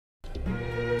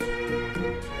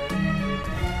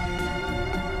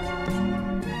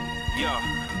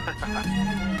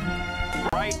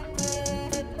Right?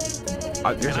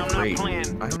 There's a great, I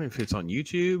don't know if it's on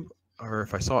YouTube or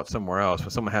if I saw it somewhere else,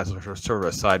 but someone has sort of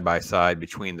a side-by-side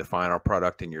between the final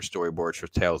product and your storyboards for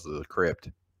Tales of the Crypt.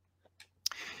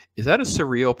 Is that a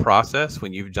surreal process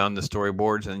when you've done the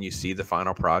storyboards and you see the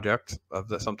final project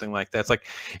of something like that?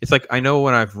 It's like I know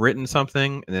when I've written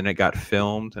something and then it got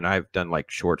filmed, and I've done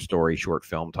like short story, short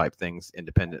film type things,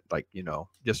 independent, like, you know,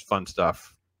 just fun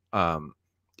stuff.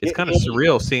 It's kind of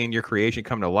surreal seeing your creation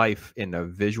come to life in a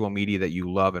visual media that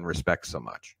you love and respect so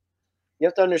much. You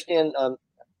have to understand,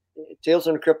 Tales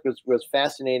from the Crypt was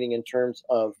fascinating in terms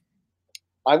of,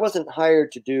 I wasn't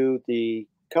hired to do the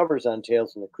covers on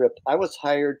Tales from the Crypt. I was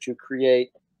hired to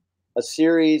create a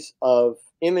series of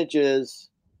images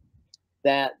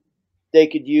that they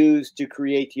could use to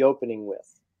create the opening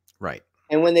with. Right.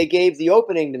 And when they gave the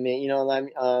opening to me, you know,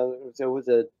 so it was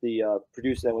the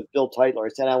producer that was Bill Teitler. I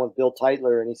said, I want Bill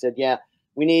Teitler. And he said, yeah,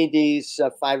 we need these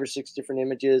 5 or 6 different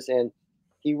images. And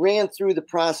he ran through the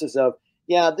process of,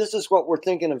 yeah, this is what we're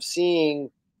thinking of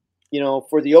seeing, you know,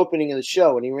 for the opening of the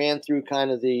show. And he ran through kind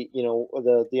of the, you know,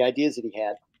 the ideas that he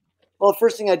had. Well, the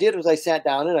first thing I did was I sat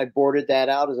down and I boarded that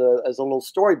out as a little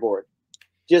storyboard,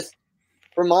 just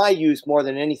for my use more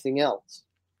than anything else.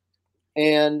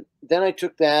 And then I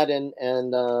took that and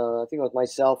I think it was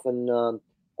myself and I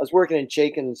was working in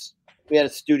Chaikin's. We had a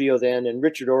studio then, and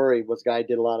Richard Ory was the guy who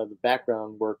did a lot of the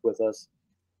background work with us.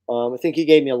 I think he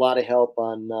gave me a lot of help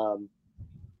on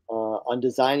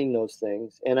designing those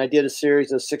things. And I did a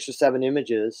series of 6 or 7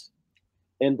 images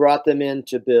and brought them in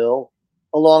to Bill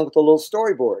along with a little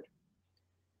storyboard.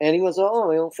 And he was,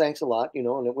 oh, you know, thanks a lot, you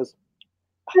know. And it was,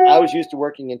 I was used to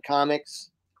working in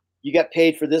comics. You got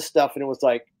paid for this stuff, and it was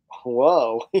like,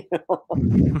 whoa, you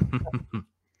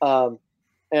know.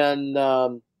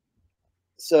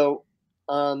 So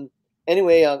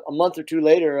anyway, a month or 2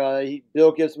 later,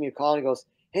 Bill gives me a call and he goes,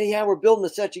 hey, yeah, we're building a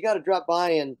set. You got to drop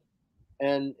by and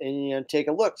you know, take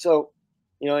a look. So,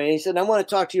 you know, and he said, I want to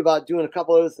talk to you about doing a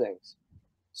couple other things.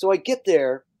 So I get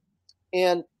there,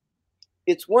 and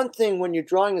it's one thing when you're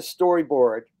drawing a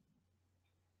storyboard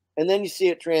and then you see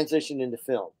it transition into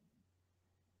film.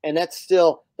 And that's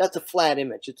a flat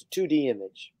image. It's a 2D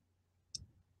image.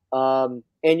 And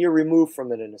you're removed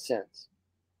from it in a sense.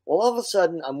 Well, all of a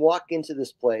sudden, I'm walking into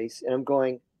this place and I'm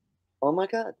going, oh my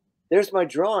God, there's my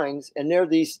drawings. And there are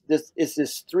this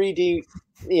 3D,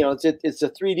 you know, it's a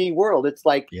 3D world. It's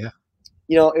like, yeah,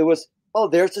 you know, it was, oh,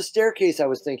 there's the staircase I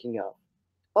was thinking of.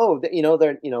 Oh, you know,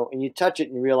 there, you know, and you touch it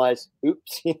and you realize,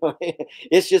 oops, you know,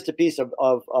 it's just a piece of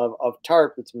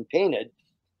tarp that's been painted.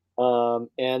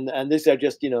 And these are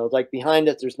just, you know, like behind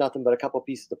us, there's nothing but a couple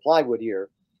pieces of plywood here.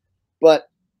 But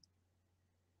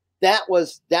that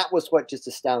was what just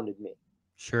astounded me.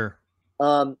 Sure.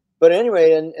 But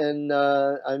anyway,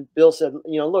 and Bill said,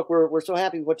 you know, look, we're so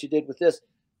happy with what you did with this.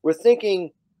 We're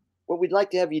thinking what we'd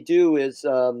like to have you do is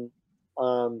for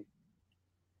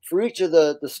each of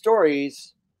the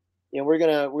stories, you know, we're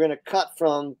gonna cut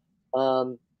from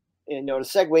you know, to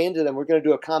segue into them, we're gonna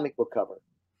do a comic book cover.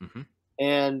 Mm-hmm.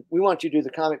 And we want you to do the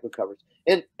comic book covers.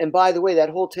 And by the way, that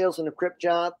whole Tales from the Crypt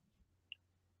job,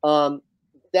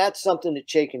 that's something that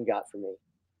Chaikin got for me.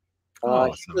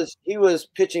 Awesome. He was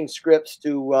pitching scripts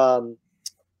to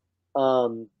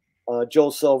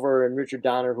Joel Silver and Richard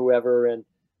Donner, whoever, and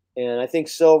I think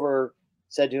Silver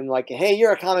said to him, like, hey,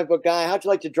 you're a comic book guy. How'd you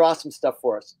like to draw some stuff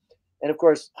for us? And of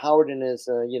course, Howard, in his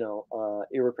you know,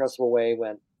 irrepressible way,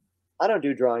 went, I don't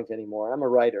do drawings anymore. I'm a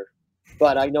writer,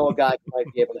 but I know a guy who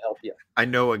might be able to help you. I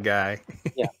know a guy.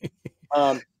 Yeah.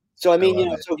 So I mean, you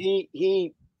know, so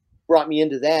he brought me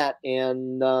into that,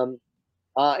 and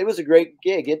it was a great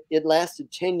gig. It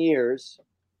lasted 10 years,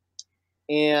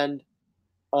 and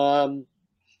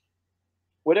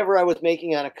whatever I was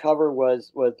making on a cover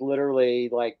was literally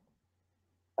like,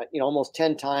 you know, almost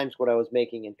 10 times what I was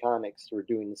making in comics for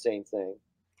doing the same thing.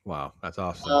 Wow, that's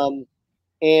awesome.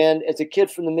 And as a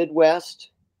kid from the Midwest,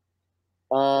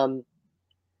 the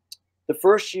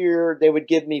first year they would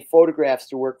give me photographs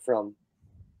to work from,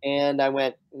 and I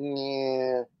went,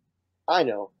 yeah, I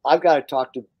know, I've got to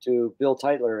talk to Bill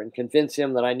Teitler and convince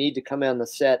him that I need to come on the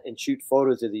set and shoot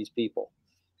photos of these people,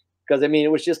 because I mean,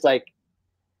 it was just like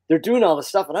they're doing all this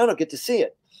stuff and I don't get to see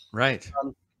it. Right.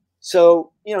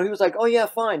 So, you know, he was like, oh yeah,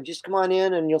 fine, just come on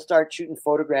in and you'll start shooting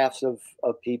photographs of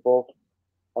people.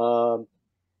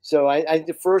 So I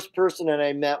the first person that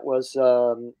I met was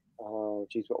what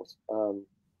was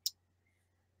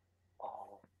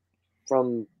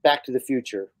from Back to the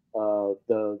Future,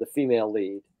 the female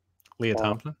lead, Leah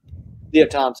Thompson. Leah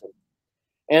Thompson.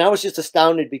 And I was just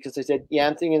astounded because I said, yeah,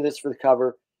 I'm thinking of this for the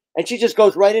cover. And she just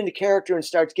goes right into character and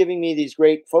starts giving me these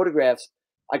great photographs.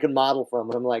 I could model from.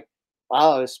 And I'm like,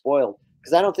 wow, I was spoiled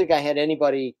because I don't think I had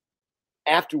anybody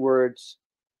afterwards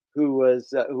who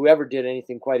was who ever did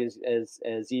anything quite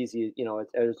as easy, you know,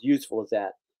 as useful as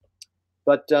that.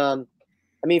 But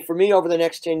I mean, for me, over the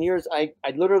next 10 years, I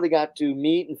literally got to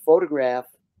meet and photograph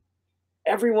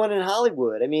everyone in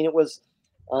Hollywood. I mean, it was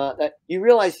that you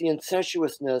realize the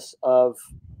incestuousness of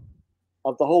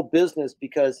the whole business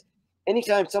because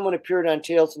anytime someone appeared on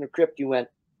Tales from the Crypt, you went,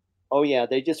 "Oh yeah,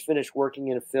 they just finished working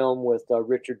in a film with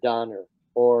Richard Donner,"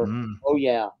 or "Oh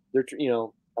yeah, they're you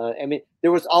know." I mean,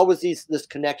 there was always this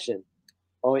connection.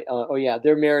 Oh yeah,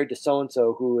 they're married to so and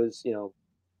so who is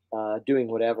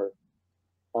doing whatever.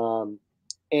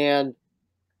 And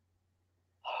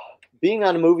being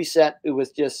on a movie set, it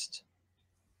was just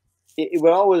it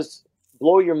would always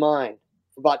blow your mind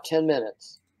for about 10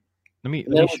 minutes. Let me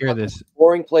share this. The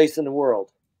boring place in the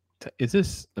world. Is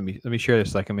this? Let me share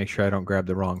this so I can make sure I don't grab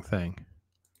the wrong thing.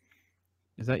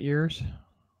 Is that yours?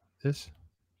 This?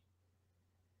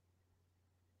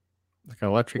 Like an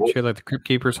electric chair, like the Crypt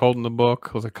Keeper's holding the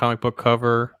book with a comic book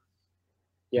cover.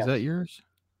 Yes. Is that yours?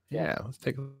 Yes. Yeah, let's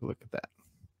take a look at that.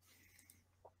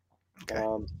 Okay.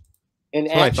 And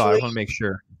that's what I thought. I want to make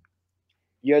sure.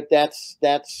 Yeah,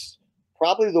 that's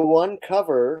probably the one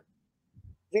cover.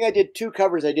 I think I did 2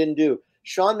 covers I didn't do.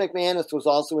 Sean McManus was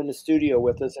also in the studio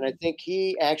with us, and I think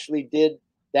he actually did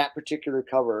that particular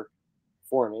cover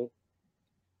for me.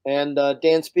 And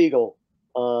Dan Spiegel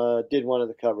did one of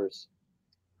the covers.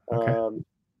 Okay. And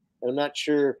I'm not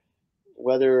sure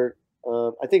whether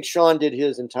I think Sean did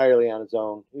his entirely on his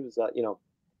own. He was,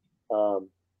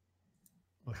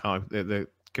 the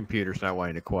computer's not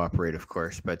wanting to cooperate, of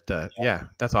course, but yeah,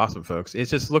 that's awesome, folks.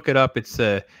 It's just look it up. It's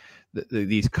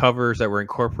these covers that were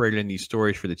incorporated in these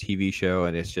stories for the TV show,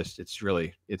 and it's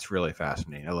really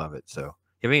fascinating. I love it. So, you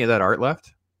have any of that art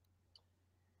left?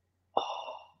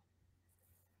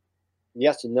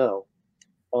 Yes and no.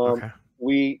 Okay.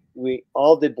 We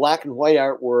all the black and white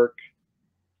artwork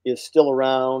is still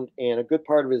around, and a good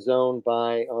part of it is owned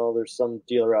by there's some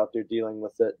dealer out there dealing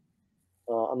with it.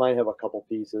 I might have a couple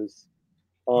pieces.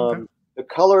 Okay. The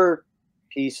color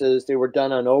pieces, they were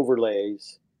done on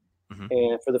overlays, Mm-hmm.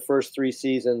 and for the first 3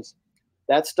 seasons,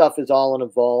 that stuff is all in a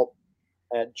vault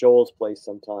at Joel's place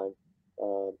sometime. I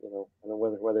don't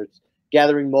know whether it's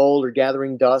gathering mold or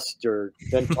gathering dust or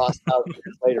then tossed out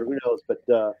later. Who knows? But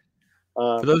for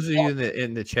those of you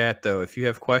in the chat, though, if you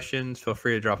have questions, feel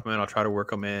free to drop them in. I'll try to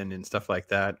work them in and stuff like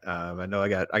that. I know I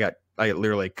got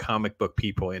literally comic book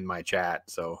people in my chat,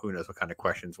 so who knows what kind of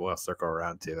questions we'll circle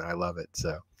around to, and I love it.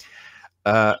 So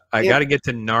I got to get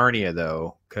to Narnia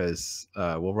though, because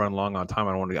we'll run long on time.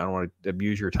 I don't want to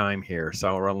abuse your time here, so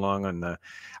I'll run long on the.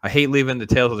 I hate leaving the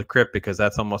Tales of the Crypt because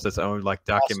that's almost its own like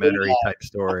documentary type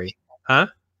story, huh?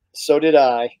 So did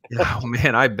I. Oh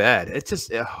man, I bet. It's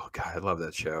just oh god, I love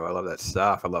that show. I love that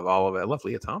stuff. I love all of it. I love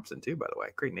Leah Thompson too, by the way.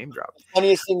 Great name drop. The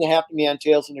funniest thing that happened to me on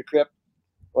Tales from the Crypt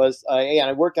was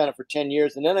I worked on it for 10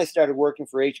 years, and then I started working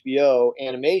for HBO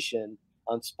Animation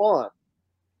on Spawn,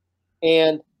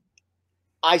 and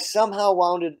I somehow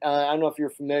wound it. I don't know if you're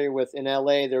familiar with in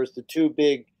LA. There's the 2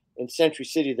 big in Century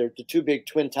City. There's the 2 big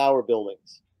twin tower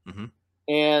buildings,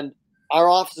 and our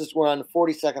offices were on the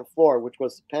 42nd floor, which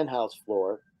was the penthouse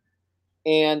floor.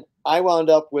 And I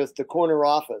wound up with the corner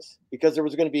office because there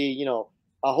was going to be,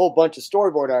 a whole bunch of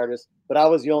storyboard artists, but I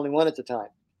was the only one at the time.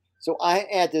 So I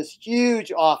had this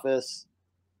huge office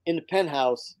in the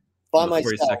penthouse by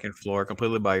myself. 42nd floor,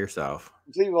 completely by yourself.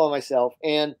 Completely by myself.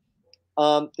 And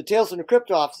the Tales from the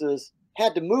Crypt offices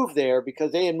had to move there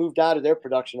because they had moved out of their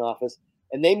production office,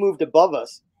 and they moved above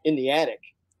us in the attic.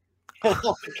 And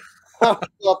I would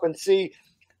go up and see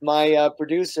my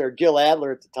producer, Gil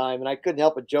Adler, at the time, and I couldn't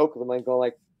help but joke with him. I'd go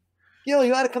like, Gil,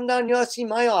 you ought to come down. You ought to see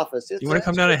my office. You want to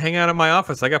come down and hang out in my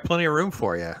office? I got plenty of room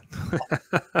for you.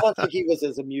 I don't think he was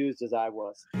as amused as I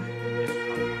was.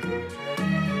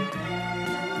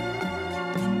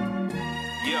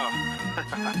 Yeah.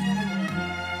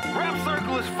 Rap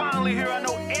Circle is finally here. I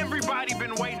know everybody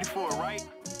been waiting for it, right?